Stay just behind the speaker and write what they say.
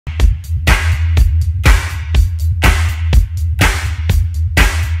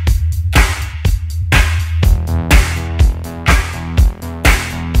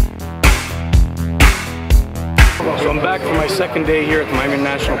Second day here at the Miami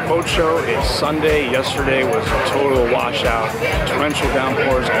National Boat Show. It's Sunday. Yesterday was a total washout. Torrential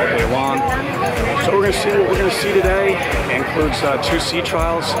downpours all day long. So we're going to see what we're going to see today. It includes 2 sea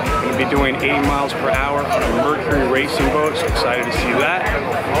trials. We're going to be doing 80 miles per hour on a Mercury racing boat. So excited to see that.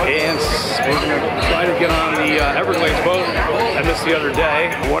 And we're going to try to get on the Everglades boat. I missed the other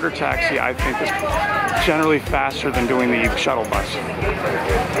day. Water taxi, I think, is generally faster than doing the shuttle bus.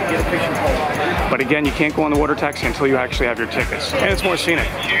 But again, you can't go on the water taxi until you actually have your tickets. And it's more scenic.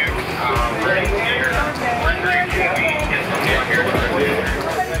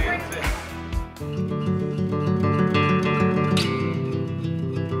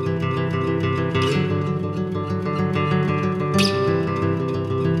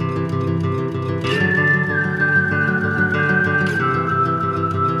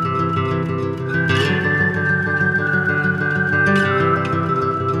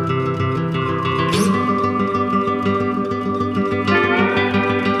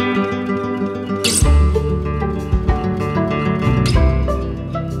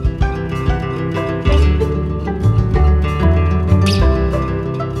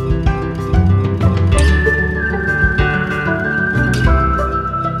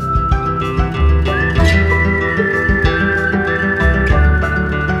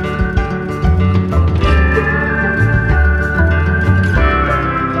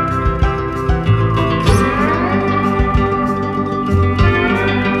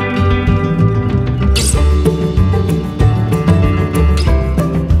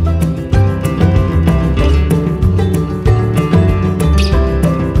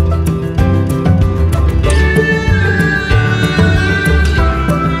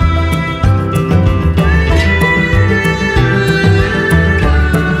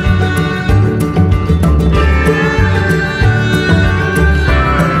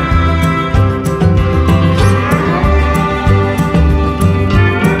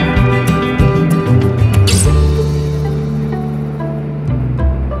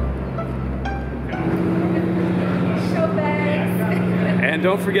 And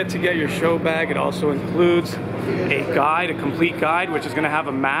don't forget to get your show bag. It also includes a guide, a complete guide, which is going to have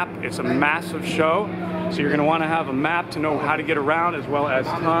a map. It's a massive show, so you're going to want to have a map to know how to get around, as well as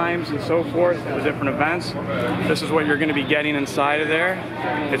times and so forth for the different events. This is what you're going to be getting inside of there.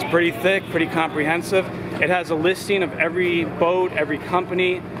 It's pretty thick, pretty comprehensive. It has a listing of every boat, every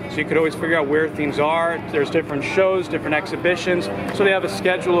company, so you could always figure out where things are. There's different shows, different exhibitions, so they have a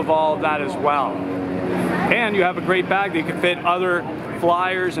schedule of all of that as well. And you have a great bag that you can fit other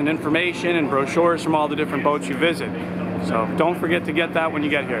flyers and information and brochures from all the different boats you visit. So don't forget to get that when you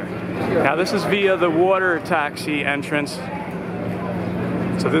get here. Now this is via the water taxi entrance.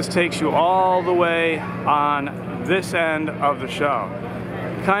 So this takes you all the way on this end of the show.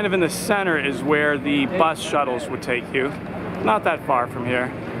 Kind of in the center is where the bus shuttles would take you. Not that far from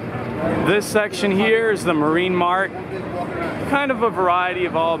here. This section here is the Marine Mart. Kind of a variety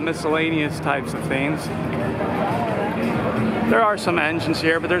of all miscellaneous types of things. There are some engines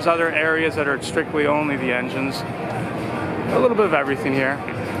here, but there's other areas that are strictly only the engines. A little bit of everything here.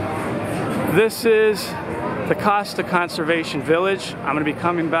 This is the Costa Conservation Village. I'm going to be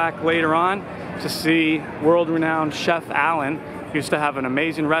coming back later on to see world-renowned Chef Alan. He used to have an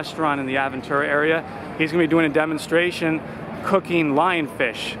amazing restaurant in the Aventura area. He's going to be doing a demonstration cooking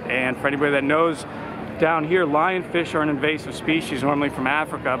lionfish. And for anybody that knows, down here, lionfish are an invasive species, normally from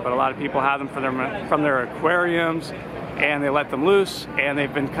Africa, but a lot of people have them from their aquariums, and they let them loose, and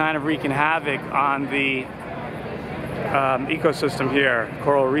they've been kind of wreaking havoc on the ecosystem here,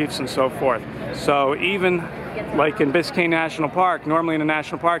 coral reefs and so forth. So even like in Biscayne National Park, normally in a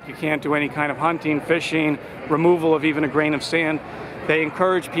national park you can't do any kind of hunting, fishing, removal of even a grain of sand. They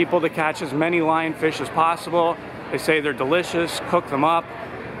encourage people to catch as many lionfish as possible. They say they're delicious, cook them up,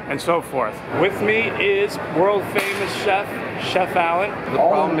 and so forth. With me is world famous Chef Alan. The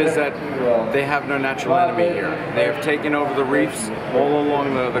problem is that they have no natural enemy here. They have taken over the reefs all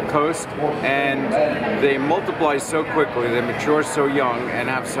along the coast, and they multiply so quickly, they mature so young and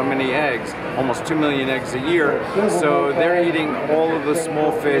have so many eggs, almost 2 million eggs a year, so they're eating all of the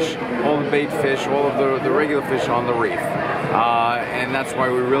small fish, all the bait fish, all of the regular fish on the reef. And that's why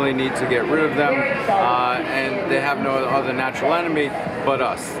we really need to get rid of them, and they have no other natural enemy but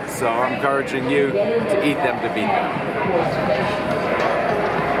us. So I'm encouraging you to eat them to beat them.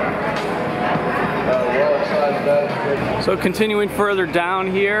 So continuing further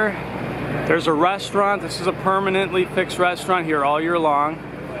down here, there's a restaurant. This is a permanently fixed restaurant here all year long.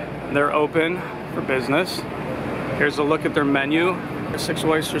 They're open for business. Here's a look at their menu. 6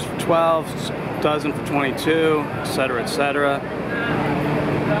 oysters for 12, a dozen for 22, etc., etc.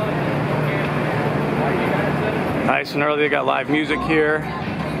 Nice and early, they got live music here.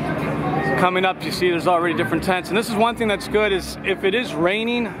 Coming up, you see there's already different tents. And this is one thing that's good is if it is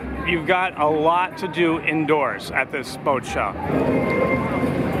raining, you've got a lot to do indoors at this boat show.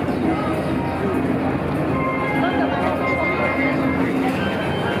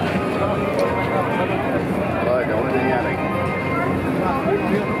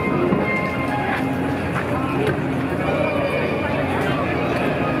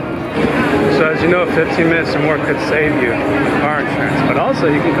 So as you know, 15 minutes or more could save you car insurance. But also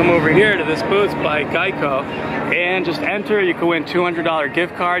you can come over here to this booth by Geico and just enter. You could win $200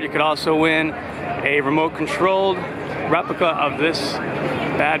 gift card. You could also win a remote controlled replica of this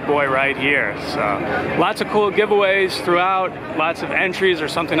bad boy right here. So lots of cool giveaways throughout, lots of entries.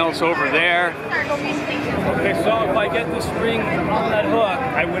 There's something else over there. Okay, so if I get the string on that hook,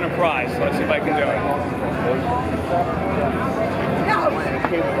 I win a prize. Let's see if I can do it.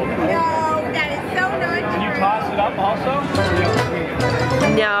 No, that is so not true. Can you toss it up also?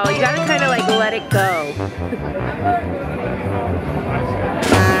 No, you gotta kind of like let it go.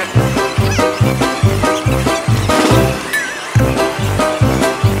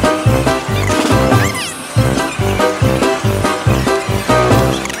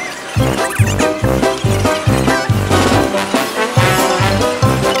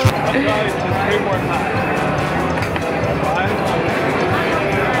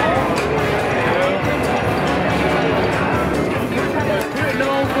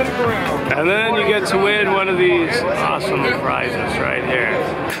 And then you get to win one of these awesome prizes right here.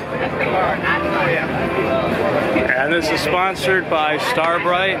 And this is sponsored by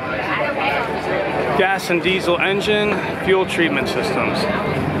Starbright Gas and Diesel Engine Fuel Treatment Systems.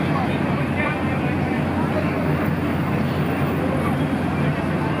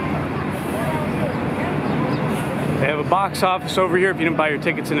 They have a box office over here if you didn't buy your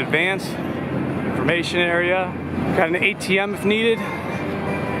tickets in advance. Information area. Got an ATM if needed.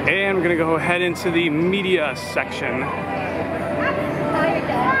 And we're gonna go head into the media section.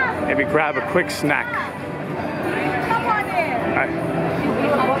 Maybe grab a quick snack. All right.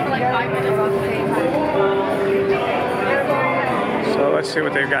 So let's see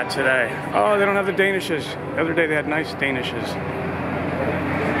what they've got today. Oh, they don't have the Danishes. The other day they had nice Danishes.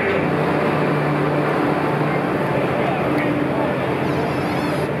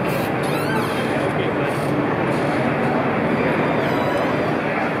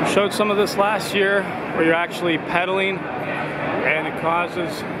 Showed some of this last year where you're actually pedaling and it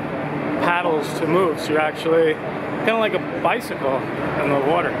causes paddles to move. So you're actually kind of like a bicycle in the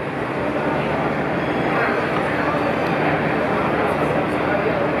water.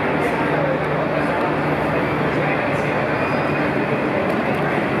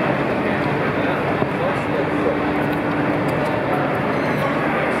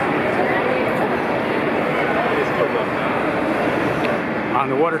 On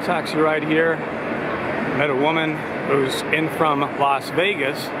the water taxi ride here, met a woman who's in from Las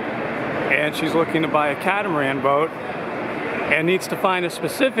Vegas and she's looking to buy a catamaran boat and needs to find a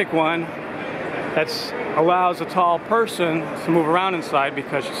specific one that allows a tall person to move around inside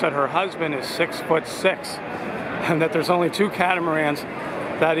because she said her husband is 6'6" and that there's only 2 catamarans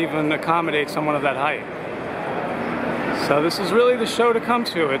that even accommodate someone of that height. So this is really the show to come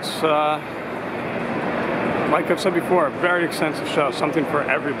to. It's like I've said before, a very extensive show, something for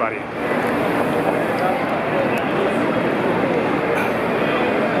everybody.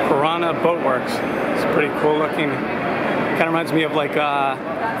 Piranha Boatworks. It's pretty cool looking. Kind of reminds me of like a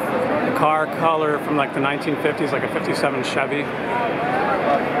car color from like the 1950s, like a 57 Chevy.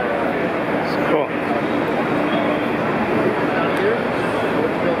 It's cool.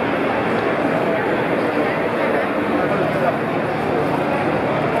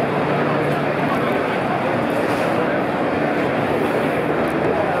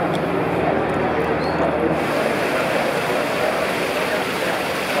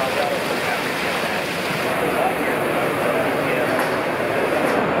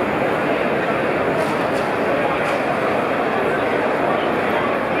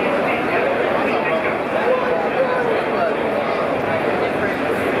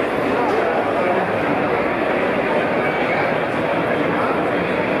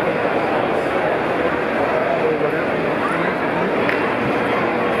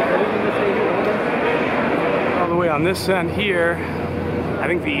 On this end here, I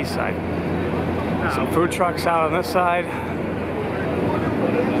think the east side. Some food trucks out on this side.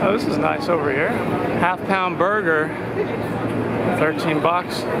 Oh, this is nice over here. Half-pound burger, 13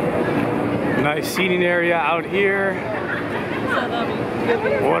 bucks. Nice seating area out here.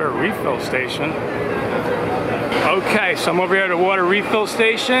 Water refill station. Okay, so I'm over here at a water refill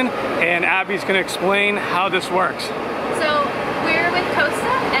station, and Abby's gonna explain how this works. So we're with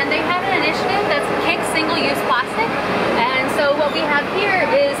Costa, and they have an initiative that's Kick Single-Use Plastic. And so what we have here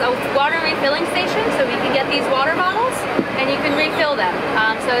is a water refilling station, so we can get these water bottles, and you can refill them.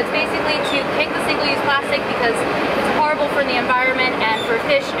 So it's basically to kick the single-use plastic because it's horrible for the environment and for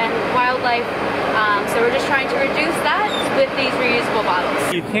fish and wildlife. So we're just trying to reduce that with these reusable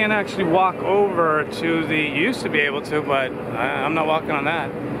bottles. You can't actually walk over to the, you used to be able to, but I'm not walking on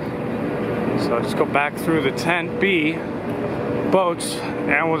that. So I'll just go back through the tent B boats,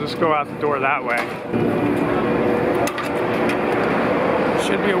 and we'll just go out the door that way.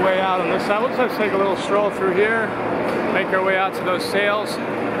 Should be a way out on this side. Let's take a little stroll through here, make our way out to those sails.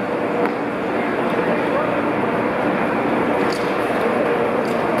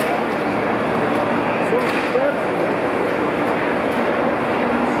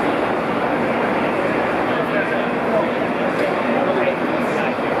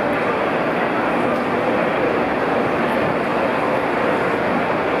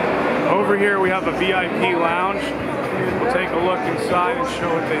 Over here we have a VIP lounge. We'll take a look inside and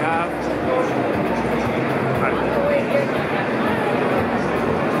show what they have.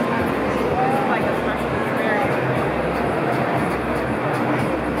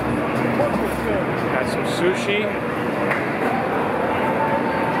 Got some sushi.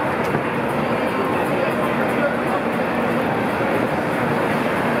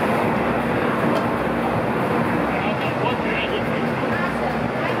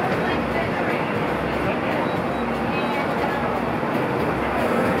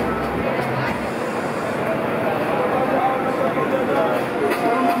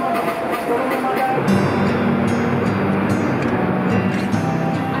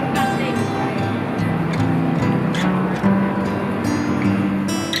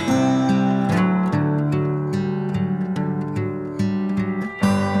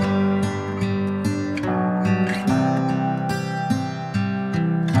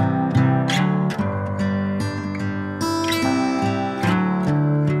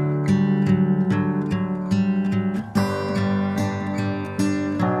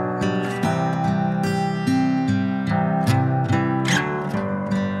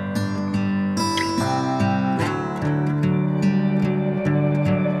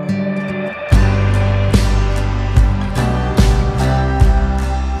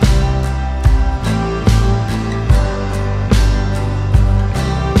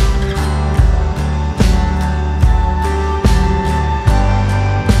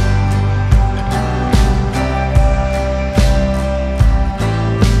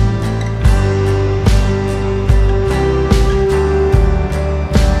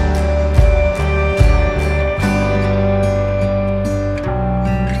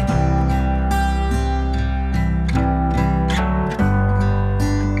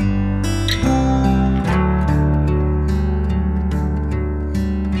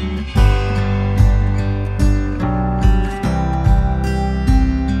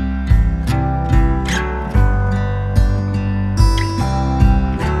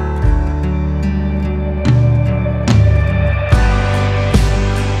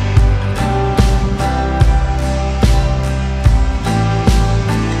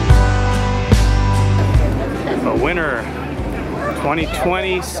 Winner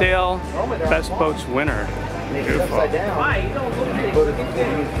 2020 sale best boats winner. Beautiful.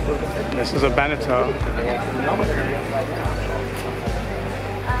 This is a Beneteau.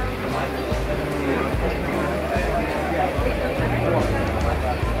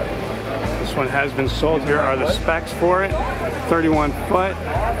 This one has been sold. Here are the specs for it. 31 foot.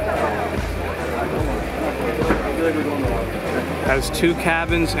 Has 2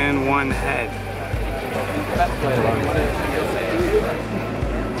 cabins and 1 head.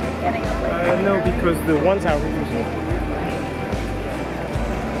 No, because the ones out.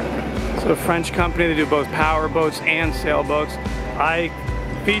 It's a French company. They do both power boats and sailboats. I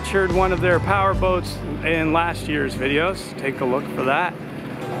featured one of their power boats in last year's videos. Take a look for that.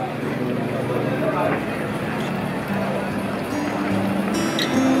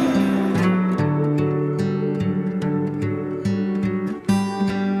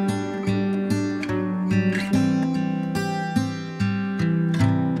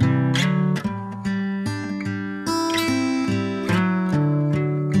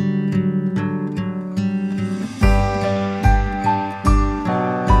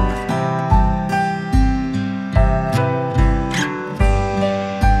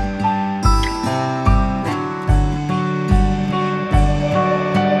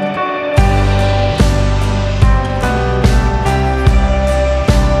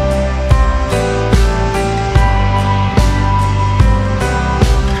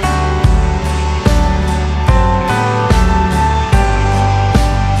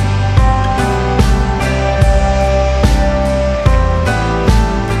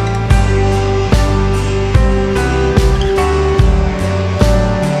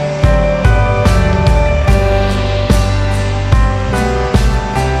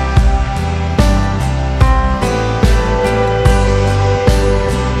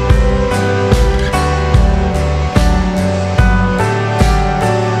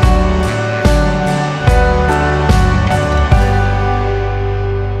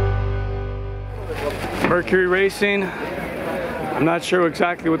 Mercury Racing. I'm not sure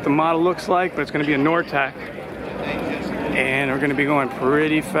exactly what the model looks like, but it's going to be a Nortec. And we're going to be going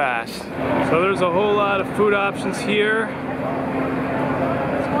pretty fast. So there's a whole lot of food options here.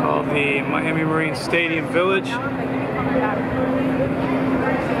 It's called the Miami Marine Stadium Village.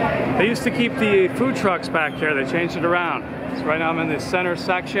 They used to keep the food trucks back here. They changed it around. So right now I'm in the center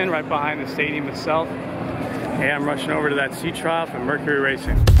section, right behind the stadium itself. And I'm rushing over to that sea trough and Mercury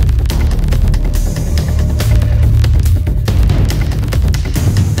Racing.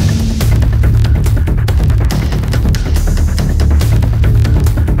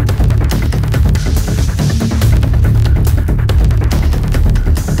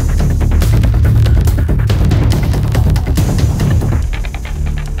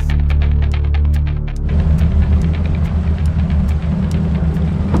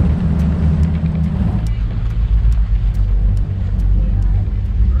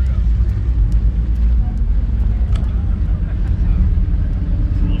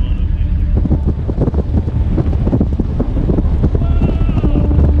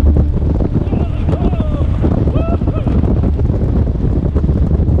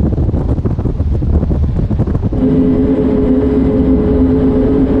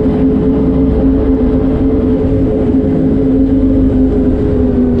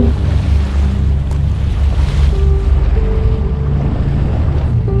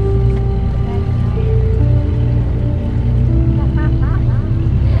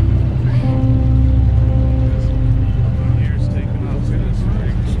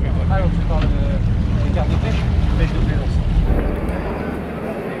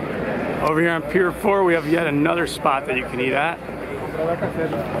 Over here on Pier 4, we have yet another spot that you can eat at.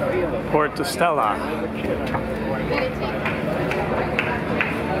 Porto Stella.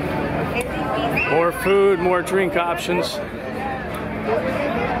 More food, more drink options.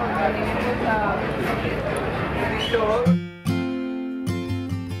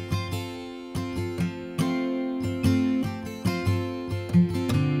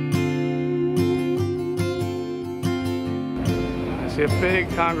 I see a big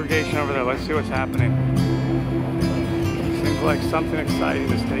congregation over there. Let's see what's happening. Seems like something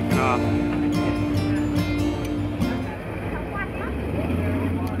exciting is taking off.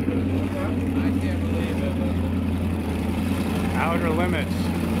 Outer Limits.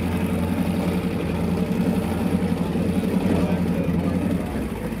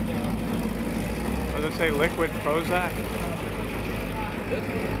 What does it say? Liquid Prozac?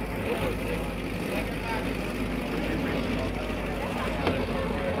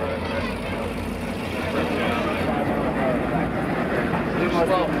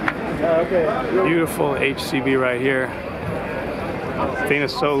 Beautiful HCB right here. The thing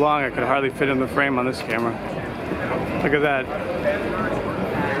is so long I could hardly fit in the frame on this camera. Look at that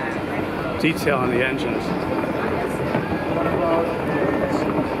detail on the engines.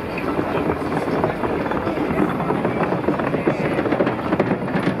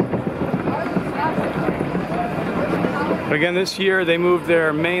 But again, this year they moved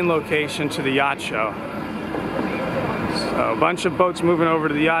their main location to the yacht show. So a bunch of boats moving over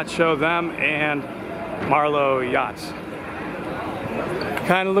to the yacht show, them and Marlowe Yachts.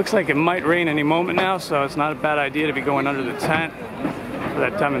 Kind of looks like it might rain any moment now, so it's not a bad idea to be going under the tent for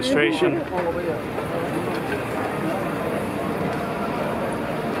that demonstration.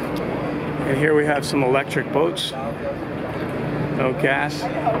 And here we have some electric boats. No gas,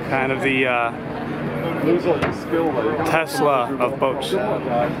 kind of the Tesla of boats.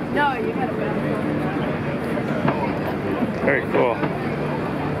 Very cool.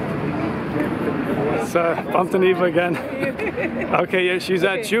 So, bumped into Eva again. Okay, yeah, she's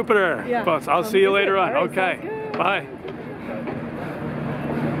at Jupiter. Yeah. Boats. I'll see you later on. Okay, bye.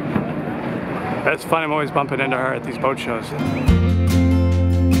 That's fun. I'm always bumping into her at these boat shows.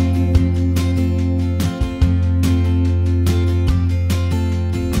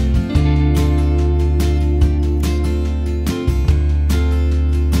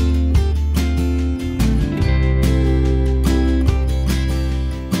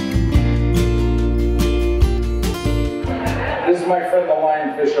 This is my friend the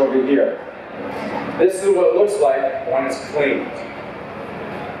lionfish over here. This is what it looks like when it's cleaned.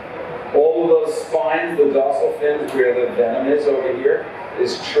 All of those spines, the dorsal fins where the venom is over here,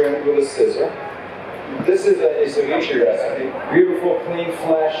 is trimmed with a scissor. This is a ceviche recipe. Beautiful, clean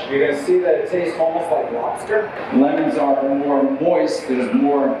flesh. You're going to see that it tastes almost like lobster. Lemons are more moist. There's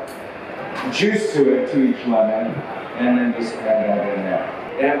more juice to it, to each lemon. And then just add that in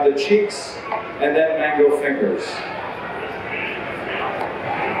there. They have the cheeks and then mango fingers.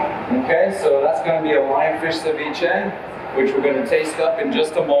 Okay, so that's going to be a lionfish ceviche, which we're going to taste up in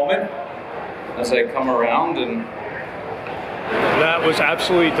just a moment. as I come around. And that was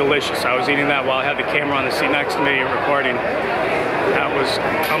absolutely delicious. I was eating that while I had the camera on the seat next to me recording. That was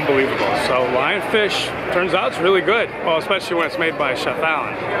unbelievable. So lionfish, turns out it's really good. Well, especially when it's made by Chef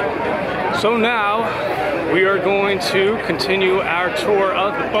Alan. So now we are going to continue our tour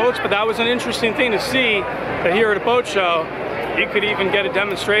of the boats, but that was an interesting thing to see, that here at a boat show, you could even get a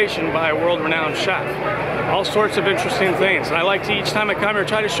demonstration by a world-renowned chef. All sorts of interesting things. And I like to, each time I come here,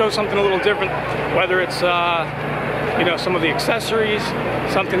 try to show something a little different, whether it's you know, some of the accessories,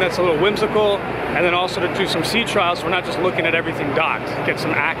 something that's a little whimsical, and then also to do some sea trials so we're not just looking at everything docked. Get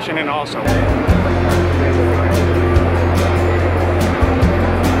some action in also.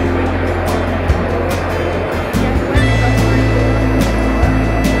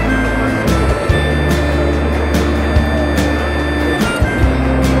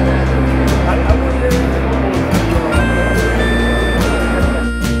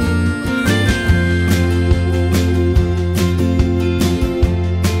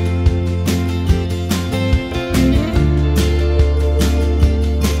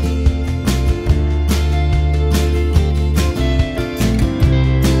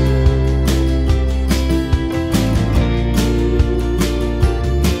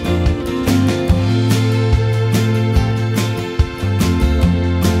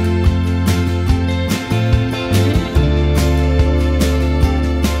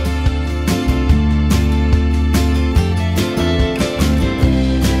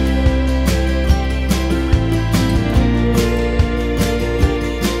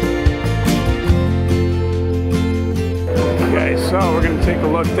 So we're going to take a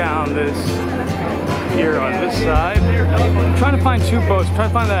look down this here on this side. I'm trying to find two boats. I'm trying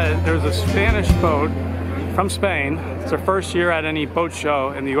to find that there's a Spanish boat from Spain. It's their first year at any boat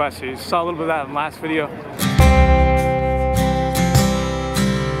show in the US. You saw a little bit of that in the last video.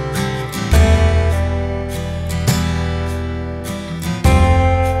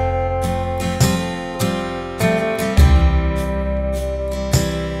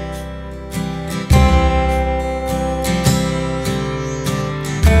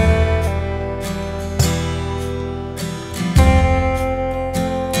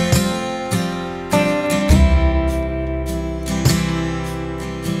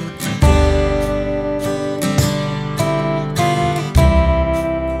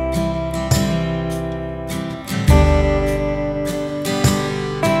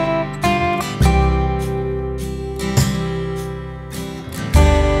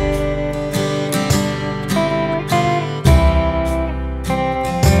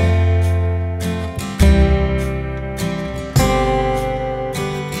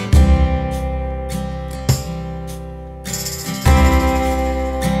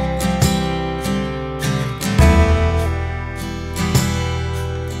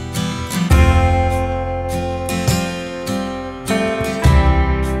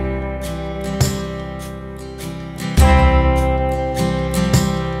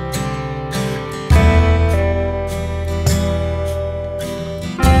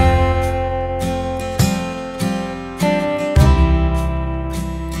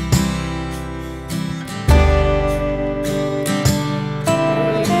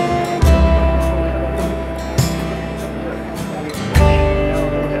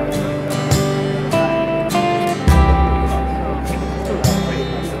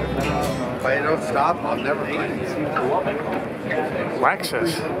 Stop, I'll never find it.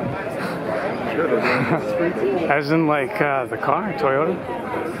 Lexus. As in like the car, Toyota.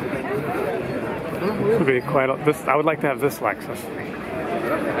 Would be quite this. I would like to have this Lexus.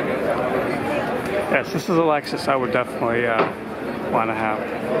 Yes, this is a Lexus I would definitely want to have.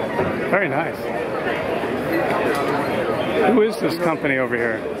 Very nice. Who is this company over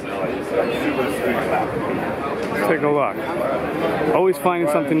here? Let's take a look. Always finding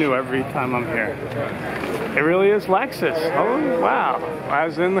something new every time I'm here. It really is Lexus. Oh, wow.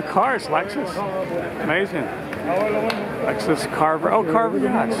 As in the cars, Lexus. Amazing. Lexus Carver. Oh, Carver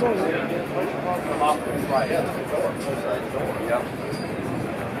Yachts.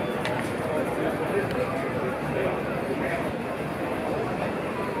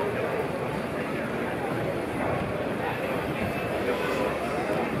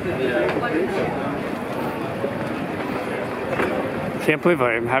 Can't believe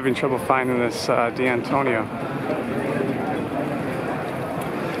I'm having trouble finding this D'Antonio.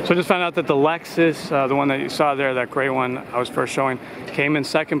 So I just found out that the Lexus, the one that you saw there, that gray one I was first showing, came in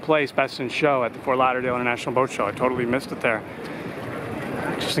second place, best in show at the Fort Lauderdale International Boat Show. I totally missed it there.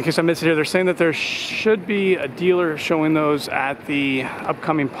 Just in case I missed it here, they're saying that there should be a dealer showing those at the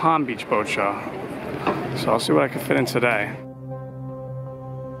upcoming Palm Beach Boat Show. So I'll see what I can fit in today.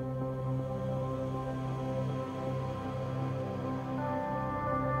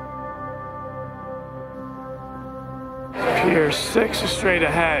 Pier 6 is straight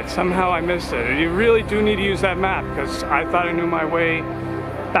ahead. Somehow I missed it. You really do need to use that map because I thought I knew my way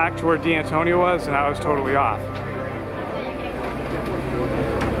back to where D'Antonio was and I was totally off.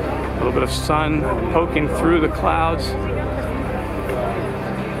 A little bit of sun poking through the clouds.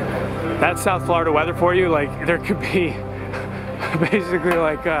 That's South Florida weather for you. Like there could be basically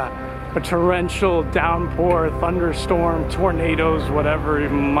like a torrential downpour, thunderstorm, tornadoes, whatever,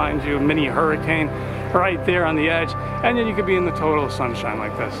 mind you, mini hurricane right there on the edge. And then you could be in the total sunshine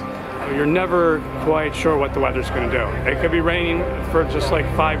like this. You're never quite sure what the weather's going to do. It could be raining for just like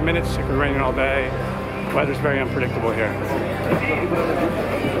 5 minutes. It could be raining all day. Weather's very unpredictable here.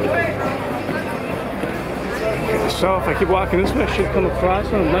 So if I keep walking this way, I should come across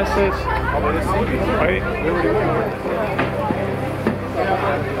them unless it's... Wait,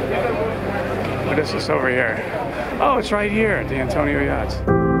 what is this over here? Oh, it's right here, D'Antonio Yachts.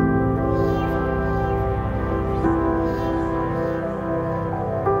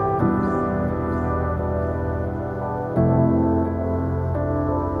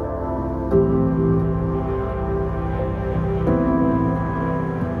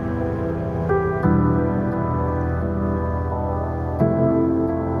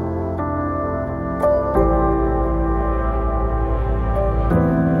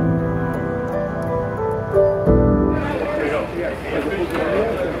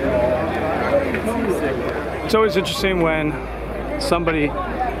 It's always interesting when somebody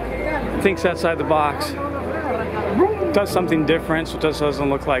thinks outside the box, does something different, so it just doesn't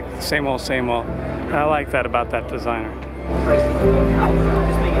look like the same old, same old. And I like that about that designer.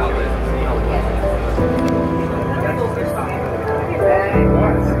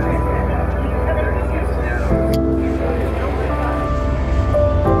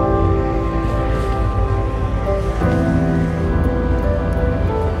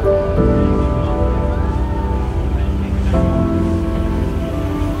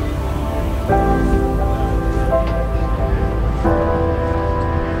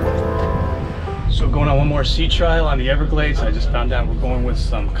 Sea trial on the Everglades. I just found out we're going with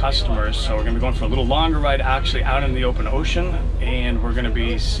some customers, so we're going to be going for a little longer ride actually out in the open ocean, and we're going to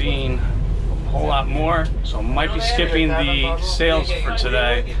be seeing a whole lot more, so I might be skipping the sails for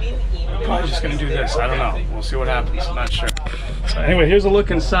today. I'm probably just going to do this. I don't know. We'll see what happens. I'm not sure. So anyway, here's a look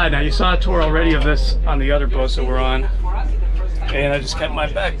inside. Now you saw a tour already of this on the other boats that we're on, and I just kept my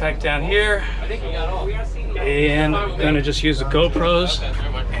backpack down here, and I'm going to just use the GoPros,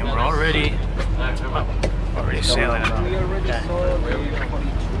 and we're already sailing it.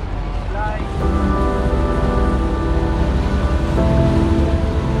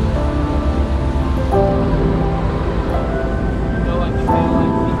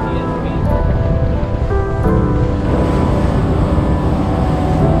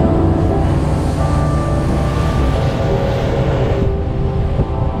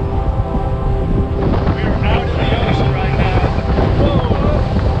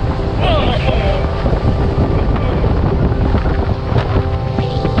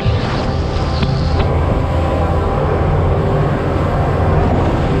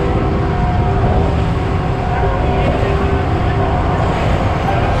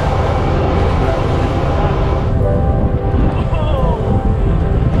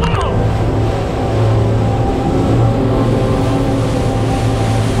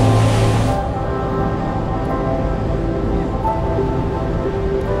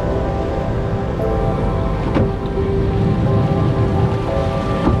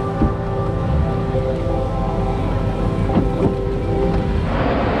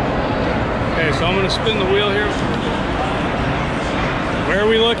 So I'm going to spin the wheel here. Where are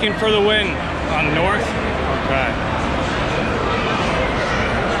we looking for the wind? On north? Okay.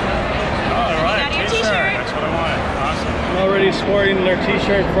 All right, t-shirt. That's what I wanted. Awesome. I'm already sporting their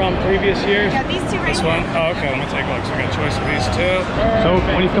t-shirt from previous years. Yeah, these two right This one? Oh, okay. Let me take a look. So we got a choice of these two. So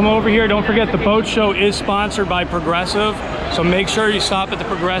when you come over here, don't forget the boat show is sponsored by Progressive. So make sure you stop at the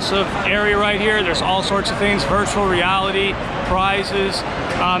Progressive area right here. There's all sorts of things, virtual reality, prizes.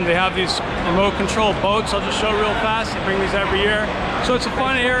 They have these remote control boats. I'll just show real fast. They bring these every year. So it's a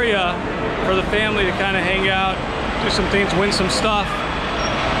fun area for the family to kind of hang out, do some things, win some stuff,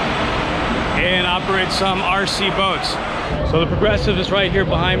 and operate some RC boats. So the Progressive is right here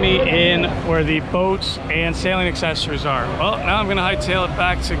behind me in where the boats and sailing accessories are. Well, now I'm gonna hightail it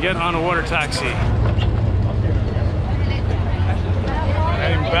back to get on a water taxi.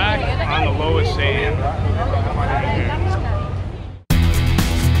 Heading back on the lowest sand.